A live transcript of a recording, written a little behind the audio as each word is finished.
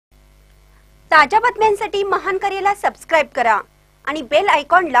ताज्या बातम्यांसाठी महान करेला सबस्क्राइब करा आणि बेल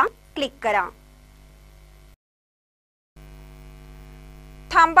आयकॉनला क्लिक करा।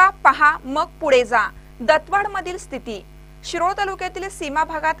 थांबा, पहा, मग पुढे जा। दत्तवाडमधील स्थिती। शिरोळ तालुक्यातील सीमा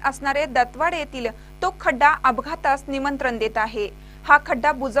भागात असणारे दत्तवाड येथील तो खड्डा अपघातास निमंत्रण देत आहे। हा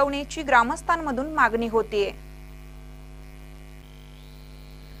खड्डा बुजवण्याची ग्रामस्थांमधून मागणी होतीये।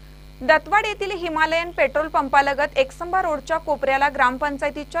 दत्तवाड येथील हिमालयन पेट्रोल पंपालगत एकसंबा रोडच्या कोपऱ्याला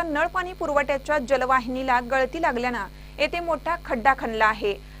ग्रामपंचायतीच्या नळ पाणी पुरवठ्याच्या जलवाहिनीला गळती लागल्याने येथे मोठा खड्डा खणला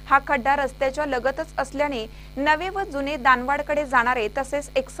आहे। हा खड्डा रस्त्याच्या लगतच असल्याने नवे व जुने दानवाडकडे जाणारे तसेच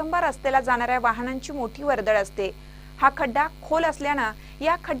एकसंबा रस्त्याला जाणाऱ्या वाहनांची मोठी वर्दळ असते। हा खड्डा खोल असल्याने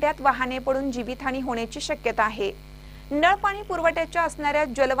या खड्ड्यात वाहने पडून जीवितहानी होण्याची शक्यता आहे। नळ पाणी पुरवठ्याच्या असणाऱ्या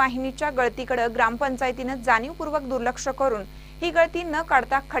जलवाहिनीच्या गळतीकडे ग्रामपंचायतीने जाणीवपूर्वक दुर्लक्ष करून ही गळती न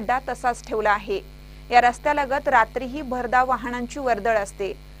काढता खड्डा तसाच ठेवला आहे। या रस्त्यालगत रात्रीही भरधाव वाहनांची वर्दळ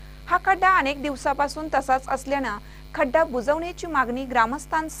असते। हा खड्डा अनेक दिवसापासून तसाच असल्याने खड्डा बुजवण्याची मागणी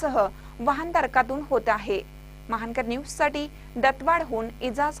ग्रामस्थांसह वाहनधारकातून होत आहे। महानकर न्यूज साठी दत्तवाडहून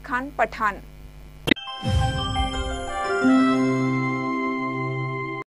इजाज खान पठाण।